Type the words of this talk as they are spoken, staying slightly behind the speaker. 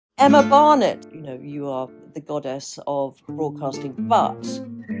Emma Barnett, you know, you are the goddess of broadcasting, but...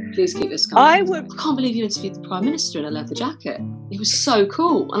 Please keep this coming. I can't believe you interviewed the Prime Minister in a leather jacket. It was so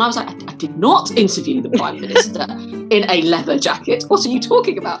cool. And I was like, I did not interview the Prime Minister in a leather jacket. What are you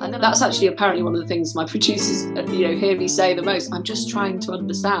talking about? And that's actually apparently one of the things my producers, hear me say the most. I'm just trying to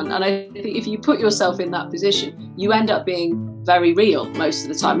understand. And I think if you put yourself in that position, you end up being very real most of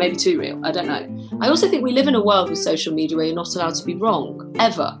the time, maybe too real. I don't know. I also think we live in a world with social media where you're not allowed to be wrong,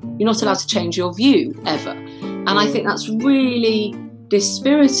 ever. You're not allowed to change your view, ever. And I think that's really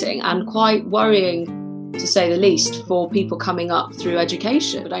dispiriting and quite worrying, to say the least, for people coming up through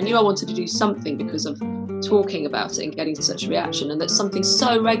education. But I knew I wanted to do something because of talking about it and getting such a reaction, and that's something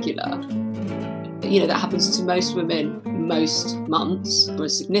so regular, that happens to most women most months, for a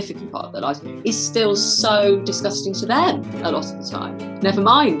significant part of their lives, is still so disgusting to them a lot of the time. Never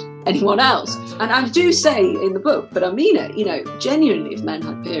mind anyone else. And I do say in the book, but I mean it, genuinely, if men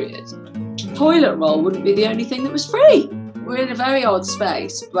had periods, toilet roll wouldn't be the only thing that was free. We're in a very odd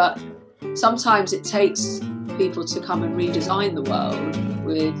space, but sometimes it takes people to come and redesign the world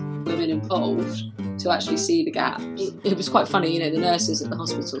with women involved to actually see the gaps. It was quite funny, the nurses at the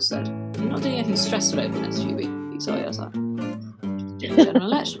hospital said, "You're not doing anything stressful over the next few weeks." So I was like, general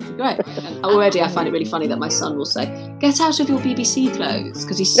election would be great. And already I find it really funny that my son will say, "Get out of your BBC clothes,"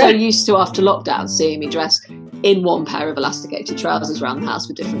 because he's so used to, after lockdown, seeing me dressed in one pair of elasticated trousers around the house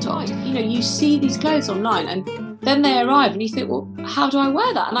with different ties. You see these clothes online and then they arrive and you think, well, how do I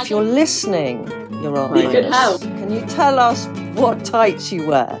wear that? And if you're listening, Your Highness, could help. Can you tell us what tights you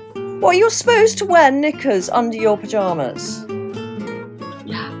wear? What, you're supposed to wear knickers under your pyjamas?